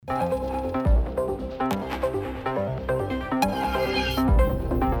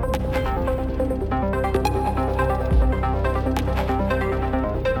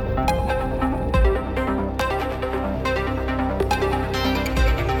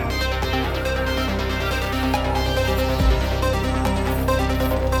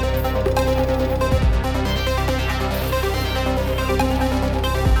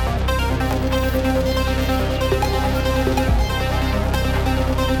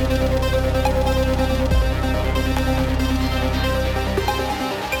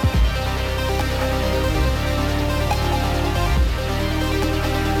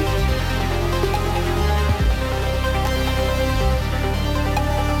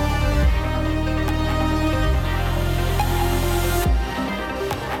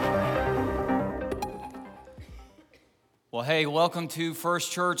Well, hey, welcome to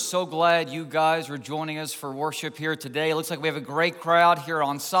First Church. So glad you guys are joining us for worship here today. It looks like we have a great crowd here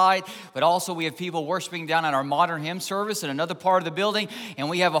on site, but also we have people worshiping down at our modern hymn service in another part of the building, and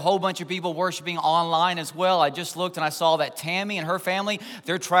we have a whole bunch of people worshiping online as well. I just looked and I saw that Tammy and her family,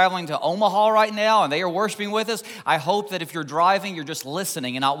 they're traveling to Omaha right now, and they are worshiping with us. I hope that if you're driving, you're just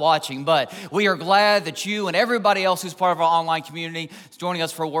listening and not watching, but we are glad that you and everybody else who's part of our online community is joining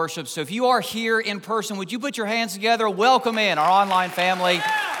us for worship. So if you are here in person, would you put your hands together? Welcome in our online family,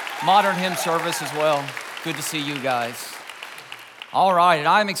 modern hymn service as well. Good to see you guys. All right, and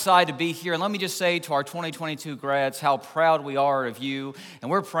I'm excited to be here. And let me just say to our 2022 grads how proud we are of you. And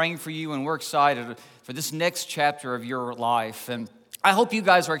we're praying for you, and we're excited for this next chapter of your life. And I hope you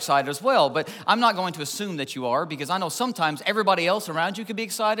guys are excited as well, but I'm not going to assume that you are, because I know sometimes everybody else around you could be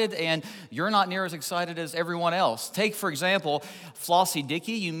excited and you're not near as excited as everyone else. Take, for example, Flossie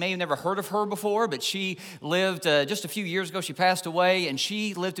Dickey. You may have never heard of her before, but she lived just a few years ago. She passed away, and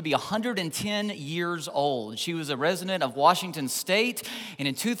she lived to be 110 years old. She was a resident of Washington State, and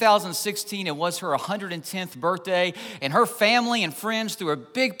in 2016, it was her 110th birthday, and her family and friends threw a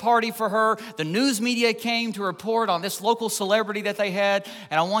big party for her. The news media came to report on this local celebrity that they had,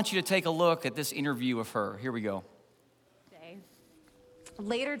 and I want you to take a look at this interview of her. Here we go.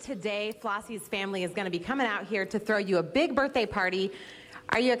 Later today, Flossie's family is going to be coming out here to throw you a big birthday party.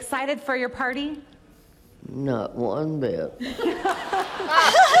 Are you excited for your party? Not one bit.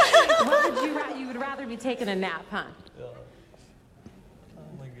 What you would rather be taking a nap, huh? Oh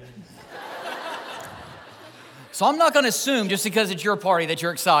my goodness. So I'm not going to assume just because it's your party that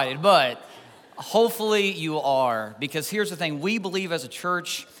you're excited, but hopefully you are, because here's the thing. We believe as a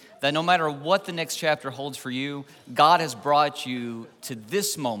church that no matter what the next chapter holds for you, God has brought you to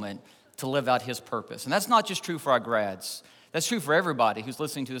this moment to live out His purpose. And that's not just true for our grads. That's true for everybody who's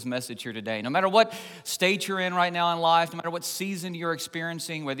listening to this message here today. No matter what state you're in right now in life, no matter what season you're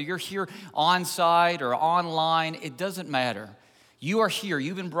experiencing, whether you're here on site or online, it doesn't matter. You are here.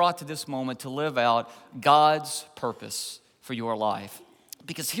 You've been brought to this moment to live out God's purpose for your life.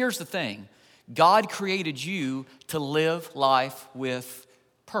 Because here's the thing. God created you to live life with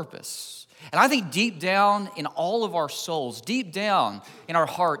purpose. And I think deep down in all of our souls, deep down in our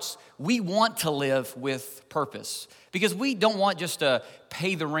hearts, we want to live with purpose. Because we don't want just to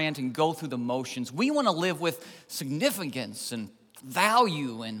pay the rent and go through the motions. We want to live with significance and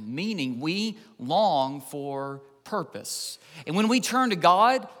value and meaning. We long for purpose. And when we turn to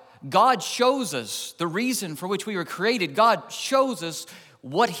God, God shows us the reason for which we were created. God shows us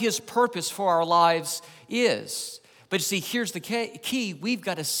what His purpose for our lives is. But you see, here's the key. We've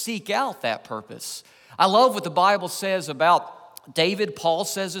got to seek out that purpose. I love what the Bible says about David. Paul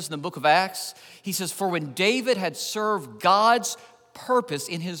says this in the book of Acts. He says, "For when David had served God's purpose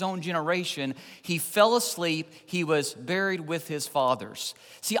in his own generation, he fell asleep, he was buried with his fathers."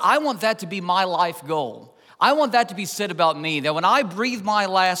 See, I want that to be my life goal. I want that to be said about me, that when I breathe my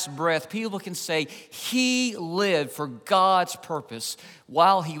last breath, people can say, he lived for God's purpose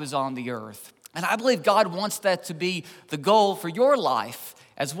while he was on the earth. And I believe God wants that to be the goal for your life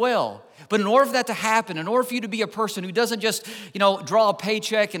as well. But in order for that to happen, in order for you to be a person who doesn't just, draw a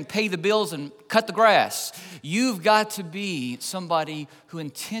paycheck and pay the bills and cut the grass, you've got to be somebody who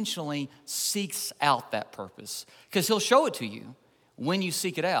intentionally seeks out that purpose. Because He'll show it to you when you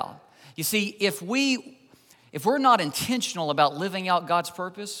seek it out. You see, if we're not intentional about living out God's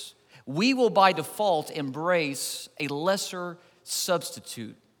purpose, we will by default embrace a lesser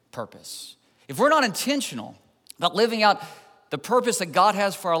substitute purpose. If we're not intentional about living out the purpose that God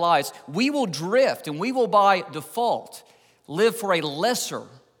has for our lives, we will drift and we will by default live for a lesser,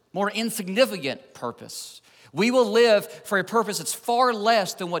 more insignificant purpose. We will live for a purpose that's far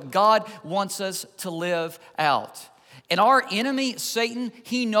less than what God wants us to live out. And our enemy, Satan,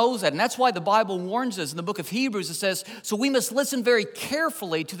 he knows that. And that's why the Bible warns us in the book of Hebrews. It says, so we must listen very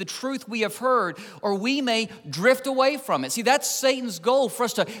carefully to the truth we have heard, or we may drift away from it. See, that's Satan's goal, for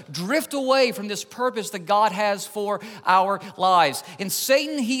us to drift away from this purpose that God has for our lives. And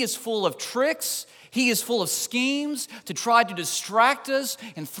Satan, he is full of tricks. He is full of schemes to try to distract us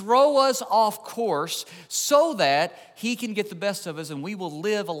and throw us off course so that he can get the best of us and we will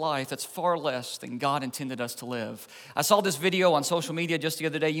live a life that's far less than God intended us to live. I saw this video on social media just the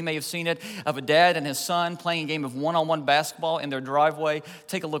other day. You may have seen it, of a dad and his son playing a game of one-on-one basketball in their driveway.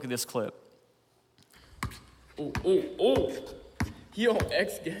 Take a look at this clip. Oh. Yo,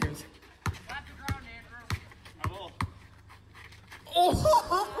 X Games. Slap the ground, Andrew. I will.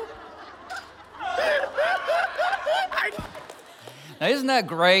 Oh! Now, isn't that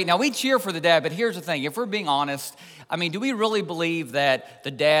great? Now, we cheer for the dad, but here's the thing. If we're being honest, I mean, do we really believe that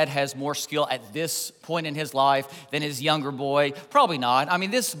the dad has more skill at this point in his life than his younger boy? Probably not. I mean,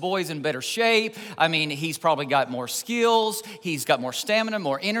 this boy's in better shape. I mean, he's probably got more skills. He's got more stamina,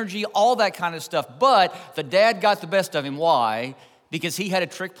 more energy, all that kind of stuff. But the dad got the best of him. Why? Because he had a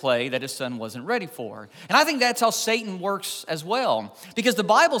trick play that his son wasn't ready for. And I think that's how Satan works as well. Because the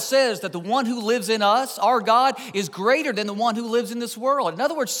Bible says that the one who lives in us, our God, is greater than the one who lives in this world. In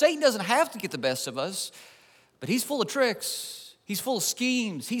other words, Satan doesn't have to get the best of us, but he's full of tricks. He's full of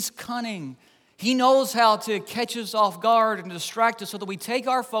schemes. He's cunning. He knows how to catch us off guard and distract us so that we take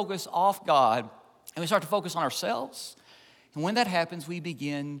our focus off God and we start to focus on ourselves. And when that happens, we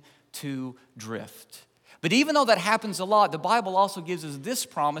begin to drift. But even though that happens a lot, the Bible also gives us this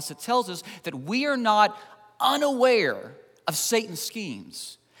promise. It tells us that we are not unaware of Satan's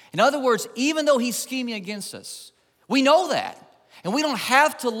schemes. In other words, even though he's scheming against us, we know that. And we don't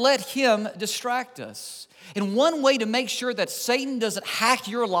have to let him distract us. And one way to make sure that Satan doesn't hack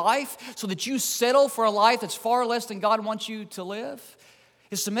your life so that you settle for a life that's far less than God wants you to live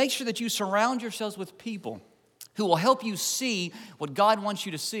is to make sure that you surround yourselves with people who will help you see what God wants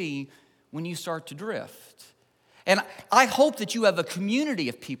you to see when you start to drift. And I hope that you have a community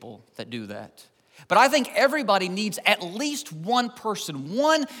of people that do that. But I think everybody needs at least one person,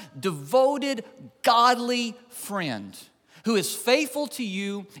 one devoted, godly friend who is faithful to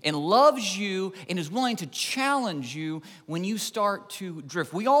you and loves you and is willing to challenge you when you start to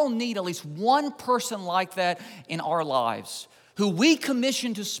drift. We all need at least one person like that in our lives who we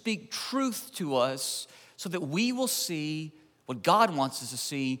commission to speak truth to us so that we will see what God wants us to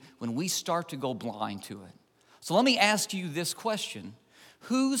see when we start to go blind to it. So let me ask you this question.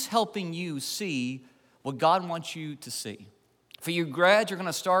 Who's helping you see what God wants you to see? For you grads, you're going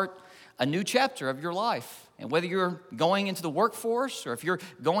to start a new chapter of your life. And whether you're going into the workforce or if you're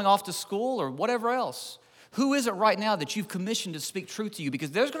going off to school or whatever else, who is it right now that you've commissioned to speak truth to you?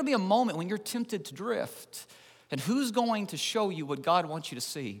 Because there's going to be a moment when you're tempted to drift. And who's going to show you what God wants you to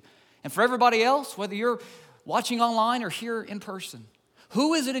see? And for everybody else, whether you're watching online or here in person,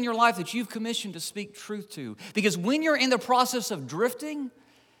 who is it in your life that you've commissioned to speak truth to? Because when you're in the process of drifting,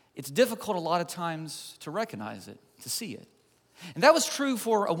 it's difficult a lot of times to recognize it, to see it. And that was true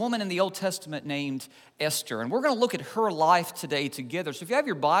for a woman in the Old Testament named Esther. And we're going to look at her life today together. So if you have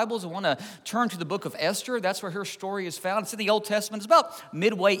your Bibles and want to turn to the book of Esther, that's where her story is found. It's in the Old Testament. It's about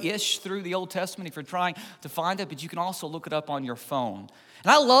midway-ish through the Old Testament if you're trying to find it, but you can also look it up on your phone. And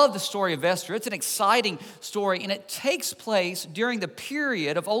I love the story of Esther. It's an exciting story, and it takes place during the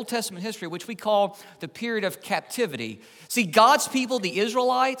period of Old Testament history, which we call the period of captivity. See, God's people, the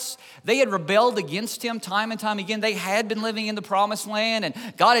Israelites, they had rebelled against him time and time again. They had been living in the promised land, and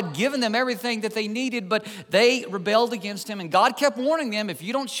God had given them everything that they needed, but they rebelled against him. And God kept warning them, if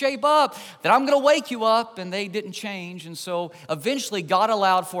you don't shape up, then I'm going to wake you up. And they didn't change. And so eventually God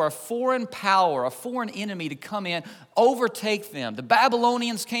allowed for a foreign power, a foreign enemy to come in, overtake them. The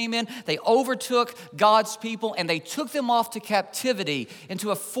Babylonians came in, they overtook God's people, and they took them off to captivity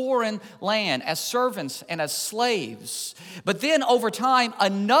into a foreign land as servants and as slaves. But then over time,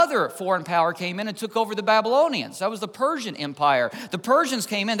 another foreign power came in and took over the Babylonians. That was the Persian Empire. The Persians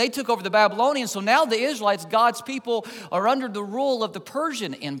came in, they took over the Babylonians. So now the Israelites, God's people, are under the rule of the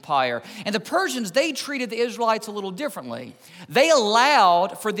Persian Empire. And the Persians, they treated the Israelites a little differently. They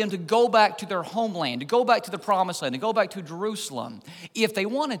allowed for them to go back to their homeland, to go back to the promised land, to go back to Jerusalem if they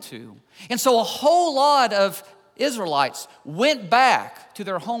wanted to. And so a whole lot of Israelites went back to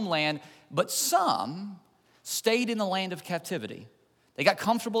their homeland, but some stayed in the land of captivity. They got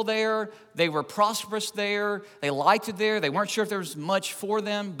comfortable there. They were prosperous there. They liked it there. They weren't sure if there was much for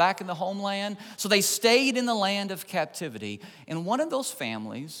them back in the homeland. So they stayed in the land of captivity. And one of those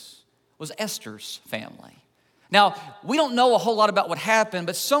families was Esther's family. Now, we don't know a whole lot about what happened,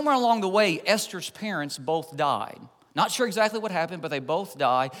 but somewhere along the way, Esther's parents both died. Not sure exactly what happened, but they both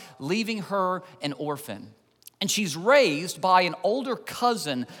died, leaving her an orphan. And she's raised by an older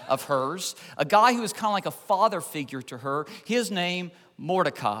cousin of hers, a guy who was kind of like a father figure to her, his name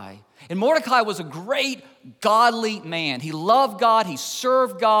Mordecai. And Mordecai was a great godly man. He loved God, he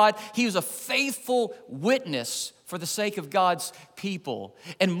served God, he was a faithful witness for the sake of God's people.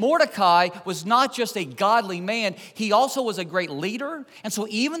 And Mordecai was not just a godly man, he also was a great leader. And so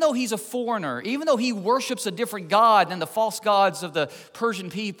even though he's a foreigner, even though he worships a different god than the false gods of the Persian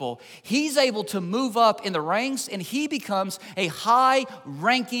people, he's able to move up in the ranks and he becomes a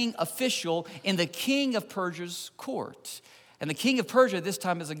high-ranking official in the king of Persia's court. And the king of Persia this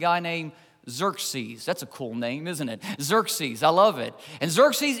time is a guy named Xerxes. That's a cool name, isn't it? Xerxes, I love it. And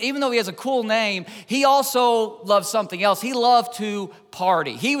Xerxes, even though he has a cool name, he also loved something else. He loved to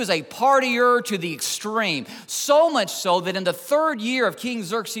party. He was a partier to the extreme. So much so that in the 3rd year of King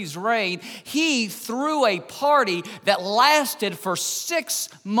Xerxes' reign, he threw a party that lasted for 6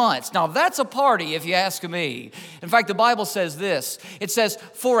 months. Now that's a party if you ask me. In fact, the Bible says this. It says,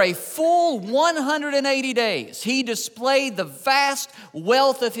 for a full 180 days, he displayed the vast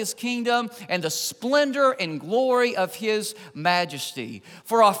wealth of his kingdom and the splendor and glory of his majesty.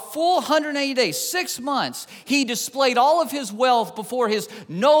 For a full 180 days, 6 months, he displayed all of his wealth before his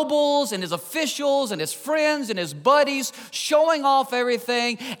nobles and his officials and his friends and his buddies, showing off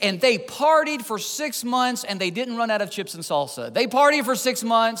everything. And they partied for 6 months, and they didn't run out of chips and salsa. They partied for 6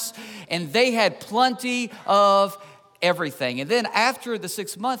 months, and they had plenty of everything. And then after the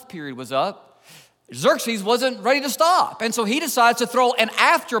 6-month period was up, Xerxes wasn't ready to stop. And so he decides to throw an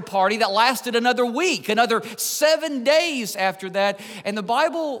after party that lasted another week, another 7 days after that. And the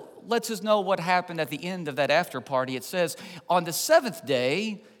Bible lets us know what happened at the end of that after party. It says, on the 7th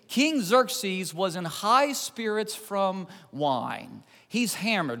day, King Xerxes was in high spirits from wine. He's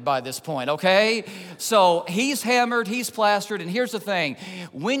hammered by this point, okay? So he's hammered, he's plastered, and here's the thing.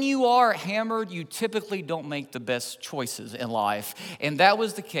 When you are hammered, you typically don't make the best choices in life. And that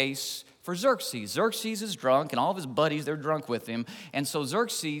was the case for Xerxes. Xerxes is drunk, and all of his buddies, they're drunk with him. And so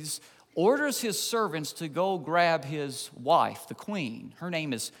Xerxes orders his servants to go grab his wife, the queen. Her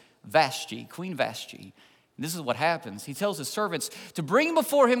name is Vashti, Queen Vashti. And this is what happens. He tells his servants to bring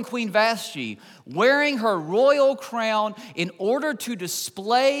before him Queen Vashti, wearing her royal crown in order to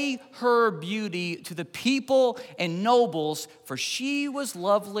display her beauty to the people and nobles, for she was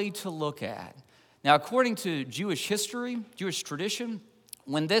lovely to look at. Now, according to Jewish history, Jewish tradition,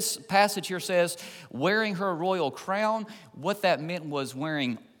 when this passage here says wearing her royal crown, what that meant was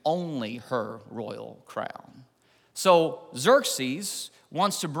wearing only her royal crown. So Xerxes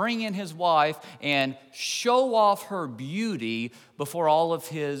wants to bring in his wife and show off her beauty before all of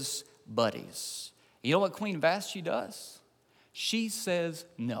his buddies. You know what Queen Vashti does? She says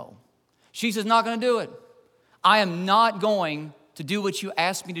no. She says, not going to do it. I am not going to do what you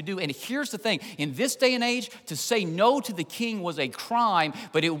asked me to do. And here's the thing. In this day and age, to say no to the king was a crime,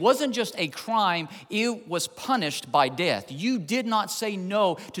 but it wasn't just a crime, it was punished by death. You did not say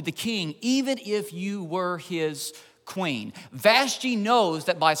no to the king, even if you were his queen. Vashti knows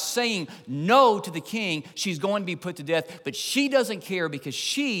that by saying no to the king, she's going to be put to death, but she doesn't care because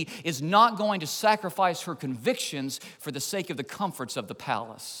she is not going to sacrifice her convictions for the sake of the comforts of the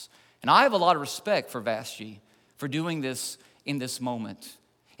palace. And I have a lot of respect for Vashti for doing this in this moment.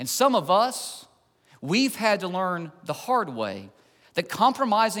 And some of us, we've had to learn the hard way that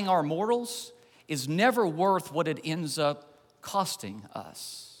compromising our morals is never worth what it ends up costing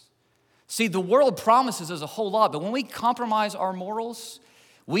us. See, the world promises us a whole lot, but when we compromise our morals,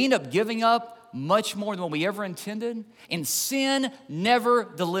 we end up giving up much more than what we ever intended, and sin never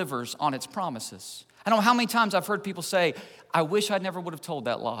delivers on its promises. I don't know how many times I've heard people say, I wish I never would have told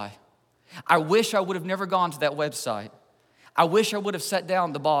that lie. I wish I would have never gone to that website. I wish I would have set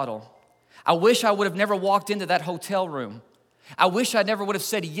down the bottle. I wish I would have never walked into that hotel room. I wish I never would have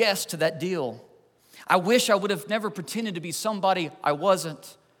said yes to that deal. I wish I would have never pretended to be somebody I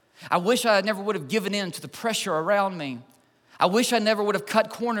wasn't. I wish I never would have given in to the pressure around me. I wish I never would have cut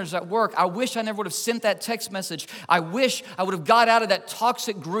corners at work. I wish I never would have sent that text message. I wish I would have got out of that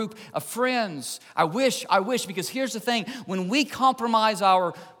toxic group of friends. I wish, because here's the thing. When we compromise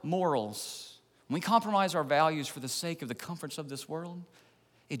our morals, when we compromise our values for the sake of the comforts of this world,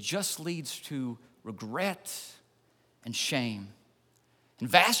 it just leads to regret and shame. And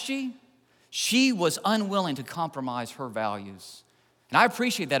Vashti, she was unwilling to compromise her values. And I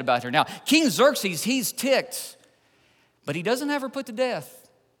appreciate that about her. Now, King Xerxes, he's ticked, but he doesn't have her put to death.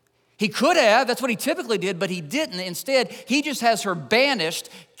 He could have, that's what he typically did, but he didn't. Instead, he just has her banished,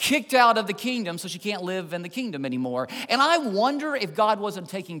 kicked out of the kingdom so she can't live in the kingdom anymore. And I wonder if God wasn't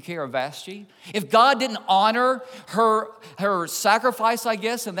taking care of Vashti, if God didn't honor her sacrifice, I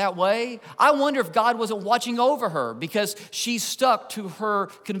guess, in that way. I wonder if God wasn't watching over her because she stuck to her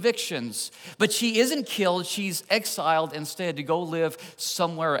convictions. But she isn't killed, she's exiled instead to go live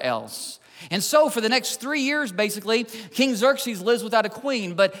somewhere else. And so for the next 3 years, basically, King Xerxes lives without a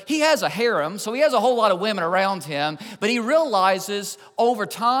queen, but he has a harem, so he has a whole lot of women around him. But he realizes over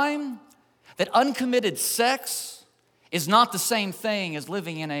time that uncommitted sex is not the same thing as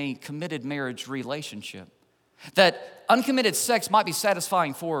living in a committed marriage relationship. That uncommitted sex might be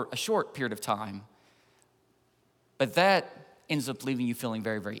satisfying for a short period of time, but that ends up leaving you feeling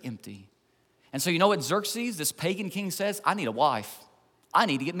very, very empty. And so you know what Xerxes, this pagan king, says? I need a wife. I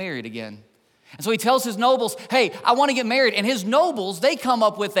need to get married again. And so he tells his nobles, hey, I want to get married. And his nobles, they come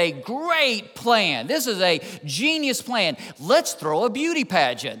up with a great plan. This is a genius plan. Let's throw a beauty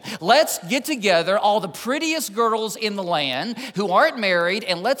pageant. Let's get together all the prettiest girls in the land who aren't married,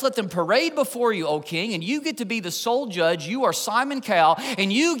 and let's let them parade before you, O king. And you get to be the sole judge. You are Simon Cowell,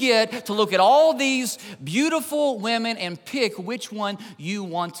 and you get to look at all these beautiful women and pick which one you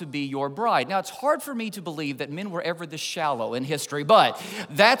want to be your bride. Now, it's hard for me to believe that men were ever this shallow in history, but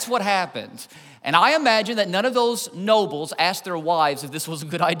that's what happened. And I imagine that none of those nobles asked their wives if this was a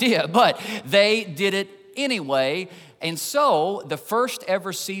good idea, but they did it anyway. And so the first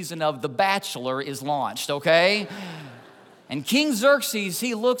ever season of The Bachelor is launched, okay? And King Xerxes,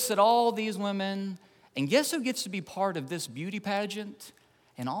 he looks at all these women, and guess who gets to be part of this beauty pageant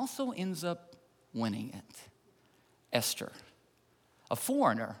and also ends up winning it? Esther, a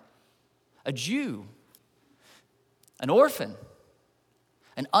foreigner, a Jew, an orphan,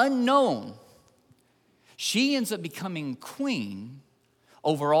 an unknown. She ends up becoming queen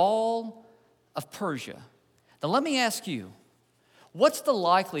over all of Persia. Now let me ask you, what's the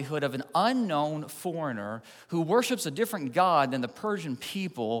likelihood of an unknown foreigner who worships a different god than the Persian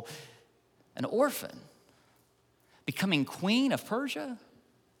people, an orphan, becoming queen of Persia?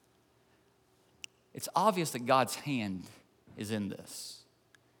 It's obvious that God's hand is in this.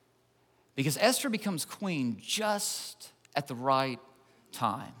 Because Esther becomes queen just at the right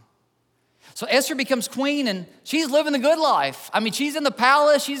time. So Esther becomes queen, and she's living the good life. I mean, she's in the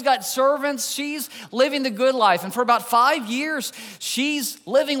palace, she's got servants, she's living the good life. And for about 5 years, she's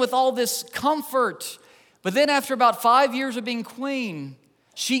living with all this comfort. But then after about 5 years of being queen,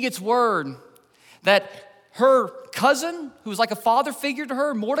 she gets word that her cousin, who's like a father figure to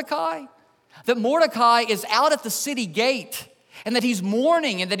her, Mordecai, that Mordecai is out at the city gate, and that he's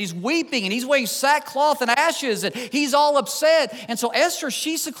mourning and that he's weeping and he's wearing sackcloth and ashes and he's all upset. And so Esther,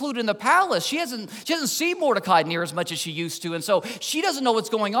 she's secluded in the palace. She hasn't seen Mordecai near as much as she used to. And so she doesn't know what's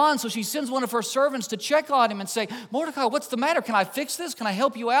going on. So she sends one of her servants to check on him and say, Mordecai, what's the matter? Can I fix this? Can I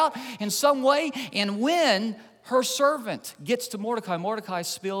help you out in some way? And when her servant gets to Mordecai, Mordecai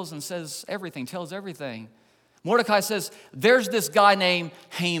spills and says everything, tells everything. Mordecai says, there's this guy named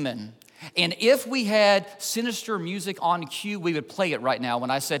Haman. And if we had sinister music on cue, we would play it right now when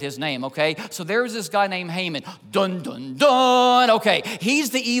I said his name, okay? So there's this guy named Haman. Dun, dun, dun. Okay,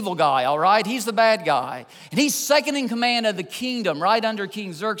 he's the evil guy, all right? He's the bad guy. And he's second in command of the kingdom, right under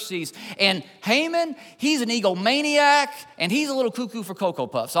King Xerxes. And Haman, he's an egomaniac, and he's a little cuckoo for Cocoa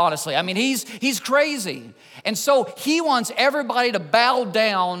Puffs, honestly. I mean, he's crazy. And so he wants everybody to bow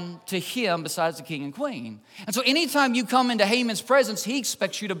down to him besides the king and queen. And so anytime you come into Haman's presence, he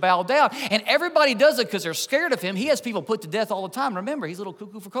expects you to bow down. And everybody does it because they're scared of him. He has people put to death all the time. Remember, he's a little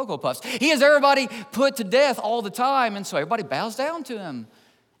cuckoo for Cocoa Puffs. He has everybody put to death all the time. And so everybody bows down to him.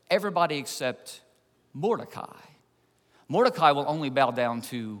 Everybody except Mordecai. Mordecai will only bow down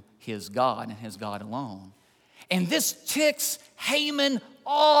to his God and his God alone. And this ticks Haman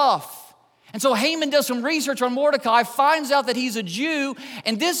off. And so Haman does some research on Mordecai, finds out that he's a Jew,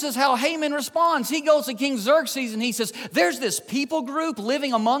 and this is how Haman responds. He goes to King Xerxes and he says, there's this people group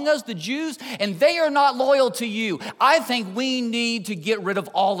living among us, the Jews, and they are not loyal to you. I think we need to get rid of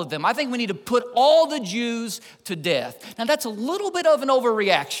all of them. I think we need to put all the Jews to death. Now that's a little bit of an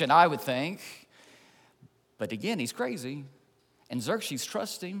overreaction, I would think. But again, he's crazy, and Xerxes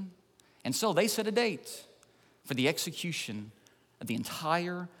trusts him. And so they set a date for the execution of the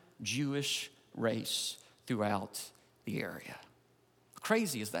entire Jewish race throughout the area. How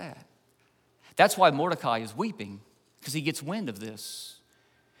crazy is that? That's why Mordecai is weeping, because he gets wind of this.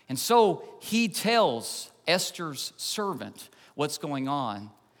 And so he tells Esther's servant what's going on.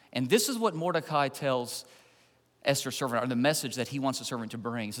 And this is what Mordecai tells Esther's servant, or the message that he wants the servant to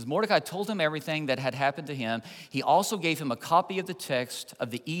bring. He says, Mordecai told him everything that had happened to him. He also gave him a copy of the text of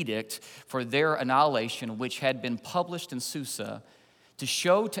the edict for their annihilation, which had been published in Susa, to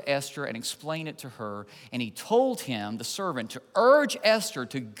show to Esther and explain it to her. And he told him, the servant, to urge Esther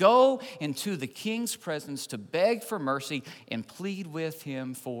to go into the king's presence to beg for mercy and plead with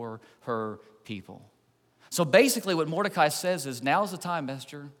him for her people. So basically what Mordecai says is, now's the time,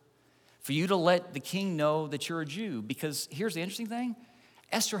 Esther, for you to let the king know that you're a Jew. Because here's the interesting thing.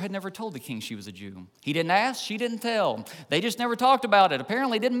 Esther had never told the king she was a Jew. He didn't ask, she didn't tell. They just never talked about it.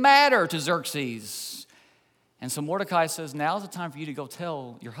 Apparently it didn't matter to Xerxes. And so Mordecai says, now's the time for you to go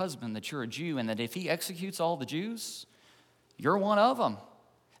tell your husband that you're a Jew and that if he executes all the Jews, you're one of them.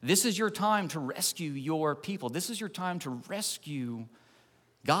 This is your time to rescue your people. This is your time to rescue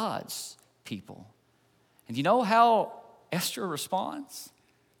God's people. And you know how Esther responds?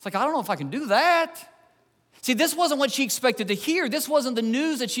 It's like, I don't know if I can do that. See, this wasn't what she expected to hear. This wasn't the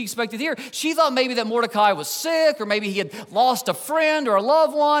news that she expected to hear. She thought maybe that Mordecai was sick, or maybe he had lost a friend or a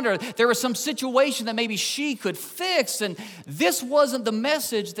loved one, or there was some situation that maybe she could fix. And this wasn't the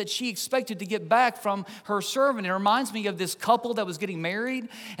message that she expected to get back from her servant. It reminds me of this couple that was getting married,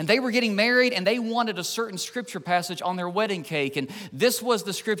 and they were getting married, and they wanted a certain scripture passage on their wedding cake. And this was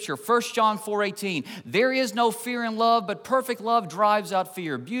the scripture, 1 John 4:18. There is no fear in love, but perfect love drives out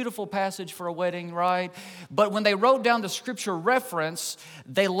fear. Beautiful passage for a wedding, right? But when they wrote down the scripture reference,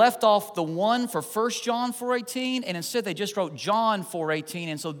 they left off the one for 1 John 4:18, and instead they just wrote John 4:18,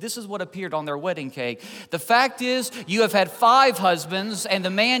 and so this is what appeared on their wedding cake. The fact is, you have had 5 husbands, and the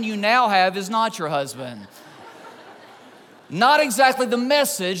man you now have is not your husband. Not exactly the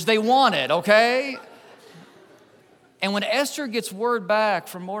message they wanted, okay? And when Esther gets word back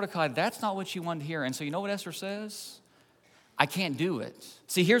from Mordecai, that's not what she wanted to hear. And so you know what Esther says? I can't do it.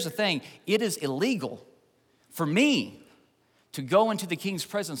 See, here's the thing. It is illegal for me to go into the king's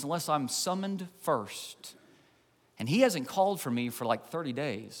presence unless I'm summoned first. And he hasn't called for me for like 30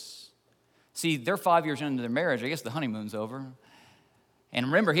 days. See, they're 5 years into their marriage. I guess the honeymoon's over. And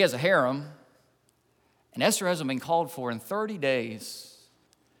remember, he has a harem. And Esther hasn't been called for in 30 days.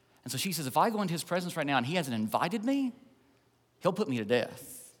 And so she says, if I go into his presence right now and he hasn't invited me, he'll put me to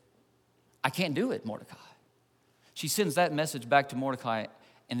death. I can't do it, Mordecai. She sends that message back to Mordecai.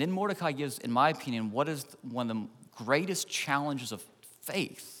 And then Mordecai gives, in my opinion, what is one of the greatest challenges of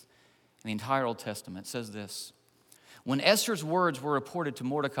faith in the entire Old Testament. It says this: when Esther's words were reported to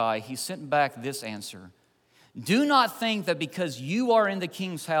Mordecai, he sent back this answer: do not think that because you are in the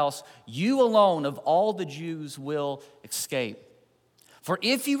king's house, you alone of all the Jews will escape. For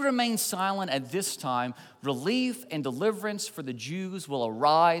if you remain silent at this time, relief and deliverance for the Jews will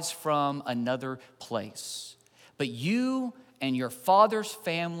arise from another place. But you and your father's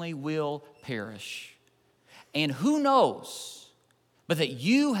family will perish. And who knows but that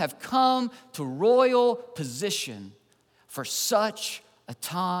you have come to royal position for such a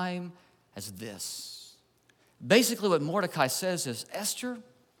time as this. Basically what Mordecai says is, Esther,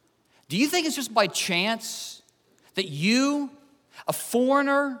 do you think it's just by chance that you, a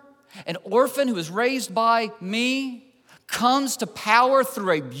foreigner, an orphan who was raised by me, comes to power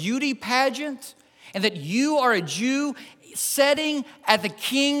through a beauty pageant, and that you are a Jew sitting at the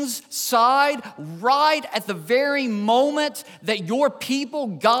king's side right at the very moment that your people,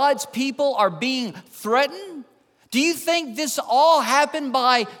 God's people, are being threatened? Do you think this all happened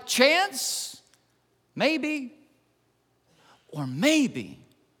by chance? Maybe. Or maybe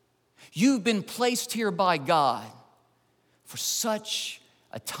you've been placed here by God for such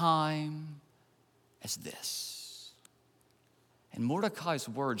a time as this. And Mordecai's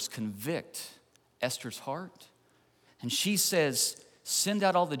words convict Esther's heart. And she says, send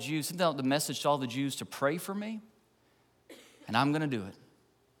out the message to all the Jews to pray for me, and I'm going to do it.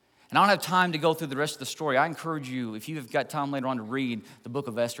 And I don't have time to go through the rest of the story. I encourage you, if you've got time later on to read the book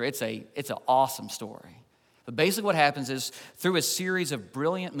of Esther, it's an awesome story. But basically what happens is, through a series of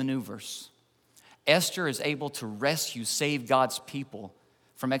brilliant maneuvers, Esther is able to save God's people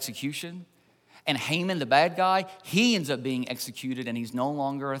from execution. And Haman, the bad guy, he ends up being executed, and he's no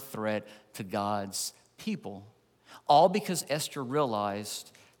longer a threat to God's people. All because Esther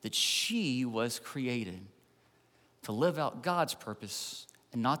realized that she was created to live out God's purpose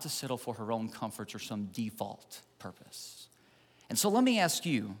and not to settle for her own comforts or some default purpose. And so let me ask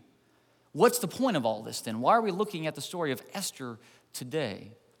you, what's the point of all this then? Why are we looking at the story of Esther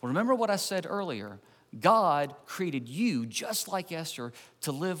today? Well, remember what I said earlier. God created you, just like Esther,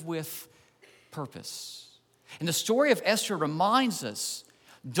 to live with purpose. And the story of Esther reminds us,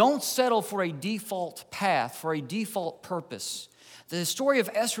 don't settle for a default path, for a default purpose. The story of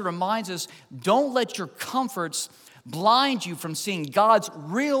Esther reminds us, don't let your comforts blind you from seeing God's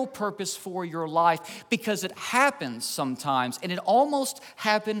real purpose for your life, because it happens sometimes, and it almost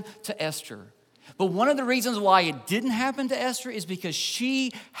happened to Esther. But one of the reasons why it didn't happen to Esther is because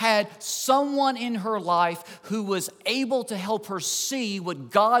she had someone in her life who was able to help her see what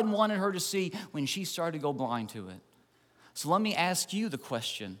God wanted her to see when she started to go blind to it. So let me ask you the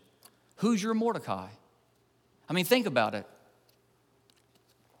question, who's your Mordecai? I mean, think about it.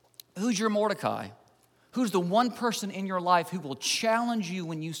 Who's your Mordecai? Who's the one person in your life who will challenge you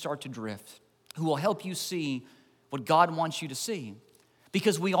when you start to drift, who will help you see what God wants you to see?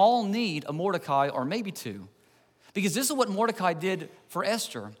 Because we all need a Mordecai, or maybe two. Because this is what Mordecai did for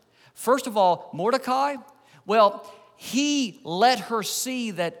Esther. First of all, Mordecai, well, he let her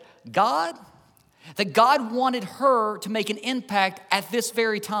see that God wanted her to make an impact at this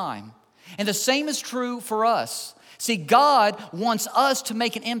very time. And the same is true for us. See, God wants us to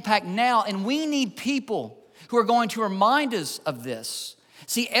make an impact now, and we need people who are going to remind us of this.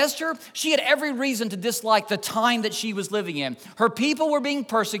 See, Esther, she had every reason to dislike the time that she was living in. Her people were being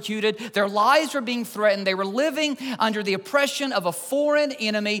persecuted. Their lives were being threatened. They were living under the oppression of a foreign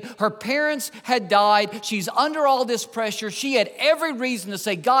enemy. Her parents had died. She's under all this pressure. She had every reason to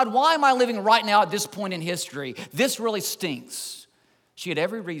say, God, why am I living right now at this point in history? This really stinks. She had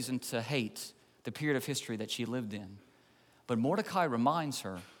every reason to hate the period of history that she lived in. But Mordecai reminds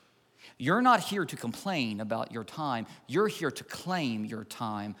her, you're not here to complain about your time. You're here to claim your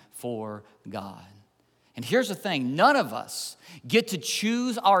time for God. And here's the thing. None of us get to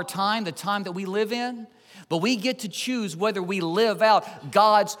choose our time, the time that we live in, but we get to choose whether we live out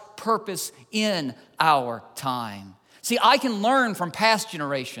God's purpose in our time. See, I can learn from past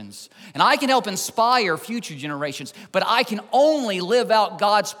generations, and I can help inspire future generations, but I can only live out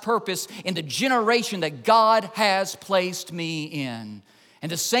God's purpose in the generation that God has placed me in.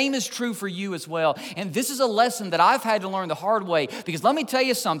 And the same is true for you as well. And this is a lesson that I've had to learn the hard way, because let me tell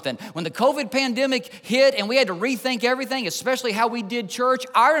you something. When the COVID pandemic hit and we had to rethink everything, especially how we did church,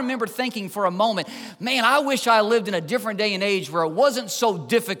 I remember thinking for a moment, man, I wish I lived in a different day and age where it wasn't so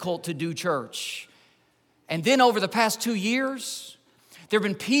difficult to do church. And then over the past 2 years, there have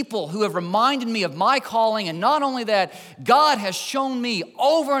been people who have reminded me of my calling. And not only that, God has shown me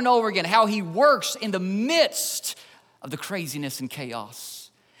over and over again how He works in the midst of the craziness and chaos.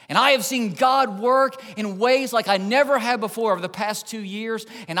 And I have seen God work in ways like I never have before over the past 2 years.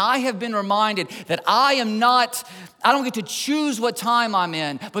 And I have been reminded that I don't get to choose what time I'm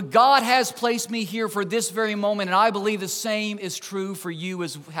in, but God has placed me here for this very moment. And I believe the same is true for you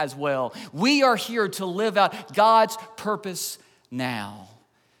as well. We are here to live out God's purpose now.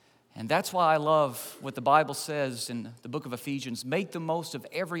 And that's why I love what the Bible says in the book of Ephesians. Make the most of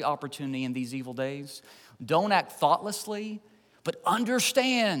every opportunity in these evil days. Don't act thoughtlessly, but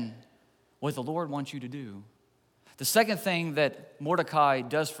understand what the Lord wants you to do. The second thing that Mordecai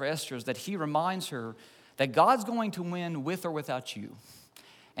does for Esther is that he reminds her that God's going to win with or without you.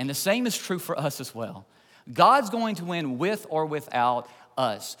 And the same is true for us as well. God's going to win with or without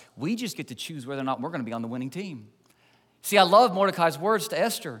us. We just get to choose whether or not we're going to be on the winning team. See, I love Mordecai's words to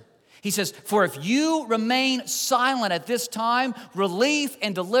Esther. He says, for if you remain silent at this time, relief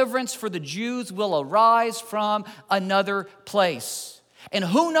and deliverance for the Jews will arise from another place. And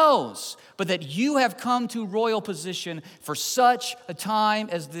who knows, but that you have come to royal position for such a time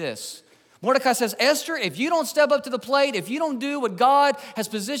as this. Mordecai says, Esther, if you don't step up to the plate, if you don't do what God has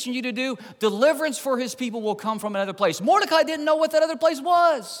positioned you to do, deliverance for His people will come from another place. Mordecai didn't know what that other place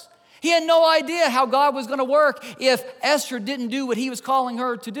was. He had no idea how God was going to work if Esther didn't do what He was calling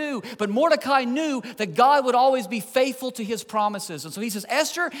her to do. But Mordecai knew that God would always be faithful to His promises. And so he says,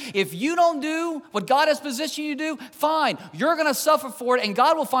 Esther, if you don't do what God has positioned you to do, fine. You're going to suffer for it, and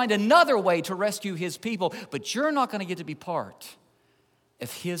God will find another way to rescue His people. But you're not going to get to be part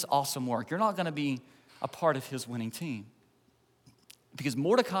of His awesome work. You're not going to be a part of His winning team. Because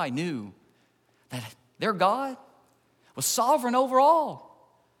Mordecai knew that their God was sovereign over all.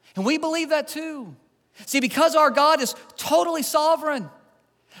 And we believe that too. See, because our God is totally sovereign,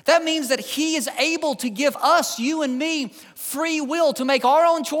 that means that He is able to give us, you and me, free will to make our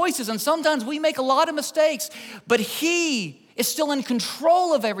own choices. And sometimes we make a lot of mistakes, but He is still in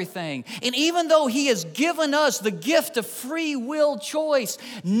control of everything. And even though He has given us the gift of free will choice,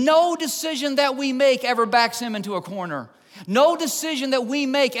 no decision that we make ever backs Him into a corner. No decision that we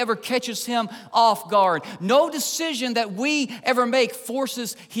make ever catches Him off guard. No decision that we ever make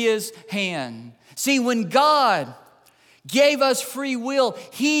forces His hand. See, when God gave us free will,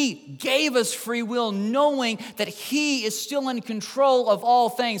 He gave us free will knowing that He is still in control of all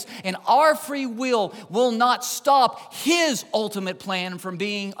things. And our free will not stop His ultimate plan from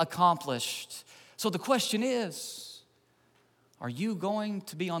being accomplished. So the question is, are you going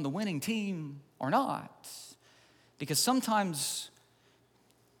to be on the winning team or not? Because sometimes,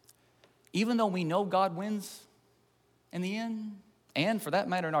 even though we know God wins in the end, and for that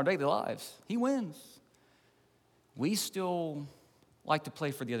matter in our daily lives, He wins, we still like to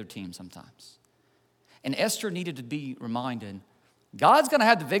play for the other team sometimes. And Esther needed to be reminded, God's going to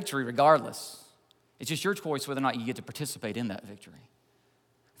have the victory regardless. It's just your choice whether or not you get to participate in that victory.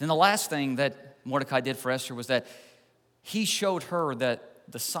 Then the last thing that Mordecai did for Esther was that he showed her that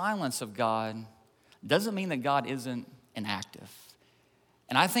the silence of God doesn't mean that God isn't inactive.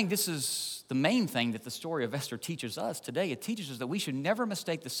 And I think this is the main thing that the story of Esther teaches us today. It teaches us that we should never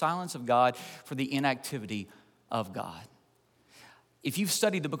mistake the silence of God for the inactivity of God. If you've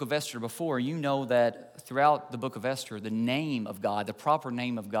studied the book of Esther before, you know that throughout the book of Esther, the name of God, the proper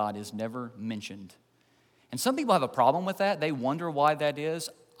name of God, is never mentioned. And some people have a problem with that. They wonder why that is.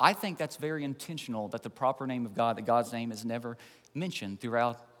 I think that's very intentional that the proper name of God, that God's name is never mentioned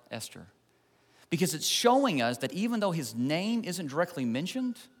throughout Esther. Because it's showing us that even though his name isn't directly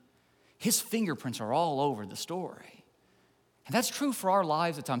mentioned, his fingerprints are all over the story. And that's true for our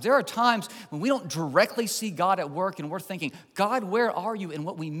lives at times. There are times when we don't directly see God at work and we're thinking, God, where are you? And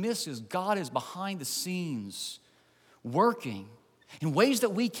what we miss is God is behind the scenes working in ways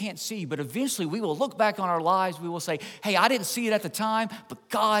that we can't see. But eventually we will look back on our lives. We will say, hey, I didn't see it at the time, but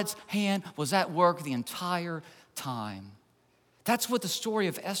God's hand was at work the entire time. That's what the story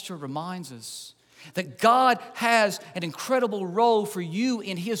of Esther reminds us. That God has an incredible role for you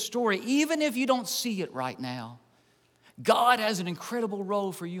in his story, even if you don't see it right now. God has an incredible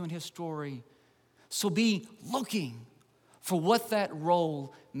role for you in his story. So be looking for what that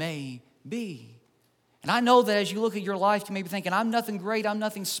role may be. And I know that as you look at your life, you may be thinking, I'm nothing great, I'm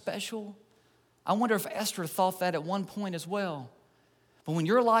nothing special. I wonder if Esther thought that at one point as well. But when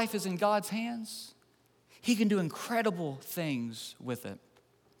your life is in God's hands, he can do incredible things with it.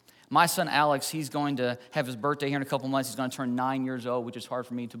 My son Alex, he's going to have his birthday here in a couple months. He's going to turn 9 years old, which is hard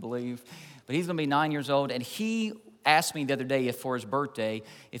for me to believe. But he's going to be 9 years old, and he asked me the other day for his birthday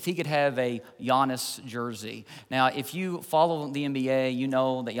if he could have a Giannis jersey. Now, if you follow the NBA, you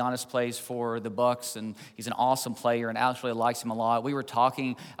know that Giannis plays for the Bucks, and he's an awesome player, and Alex really likes him a lot. We were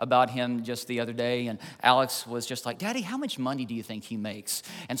talking about him just the other day, and Alex was just like, Daddy, how much money do you think he makes?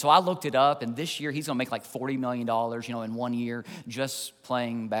 And so I looked it up, and this year he's going to make like $40 million, in 1 year just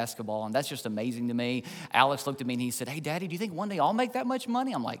playing basketball, and that's just amazing to me. Alex looked at me, and he said, hey, Daddy, do you think one day I'll make that much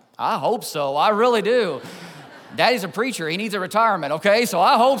money? I'm like, I hope so. I really do. Daddy's a preacher. He needs a retirement, okay? So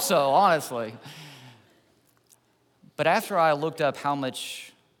I hope so, honestly. But after I looked up how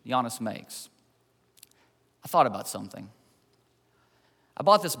much Giannis makes, I thought about something. I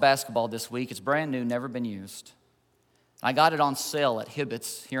bought this basketball this week. It's brand new, never been used. I got it on sale at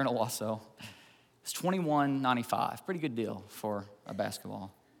Hibbett's here in Owasso. It's $21.95. Pretty good deal for a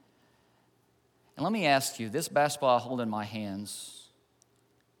basketball. And let me ask you, this basketball I hold in my hands,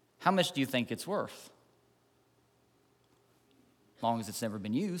 how much do you think it's worth? As long as it's never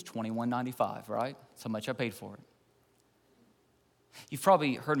been used, $21.95, right? That's how much I paid for it. You've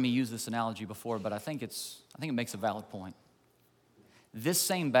probably heard me use this analogy before, but I think it makes a valid point. This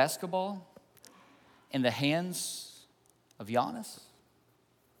same basketball in the hands of Giannis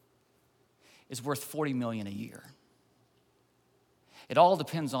is worth $40 million a year. It all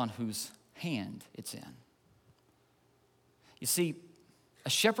depends on whose hand it's in. You see, a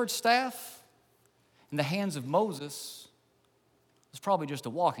shepherd's staff in the hands of Moses was probably just a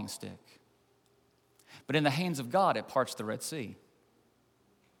walking stick. But in the hands of God, it parts the Red Sea.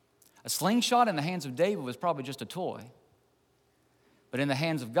 A slingshot in the hands of David was probably just a toy. But in the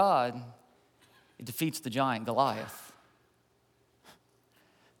hands of God, it defeats the giant Goliath.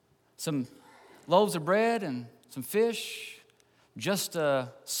 Some loaves of bread and some fish, just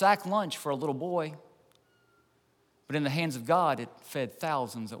a sack lunch for a little boy. But in the hands of God, it fed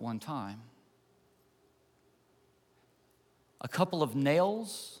thousands at one time. A couple of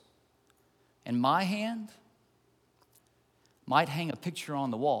nails in my hand might hang a picture on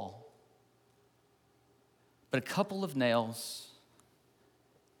the wall, but a couple of nails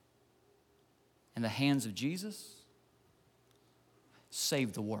in the hands of Jesus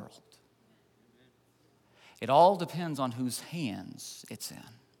saved the world. It all depends on whose hands it's in.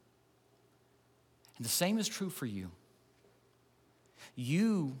 And the same is true for you.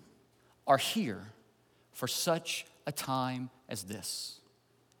 You are here for such a time as this.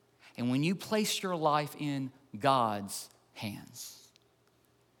 And when you place your life in God's hands,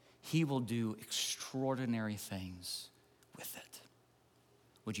 he will do extraordinary things with it.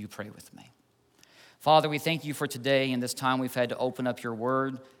 Would you pray with me? Father, we thank you for today and this time we've had to open up your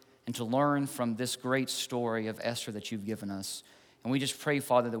word and to learn from this great story of Esther that you've given us. And we just pray,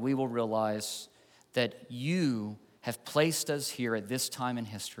 Father, that we will realize that you have placed us here at this time in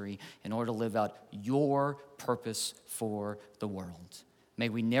history in order to live out your purpose for the world. May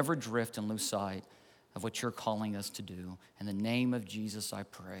we never drift and lose sight of what you're calling us to do. In the name of Jesus, I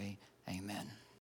pray, amen.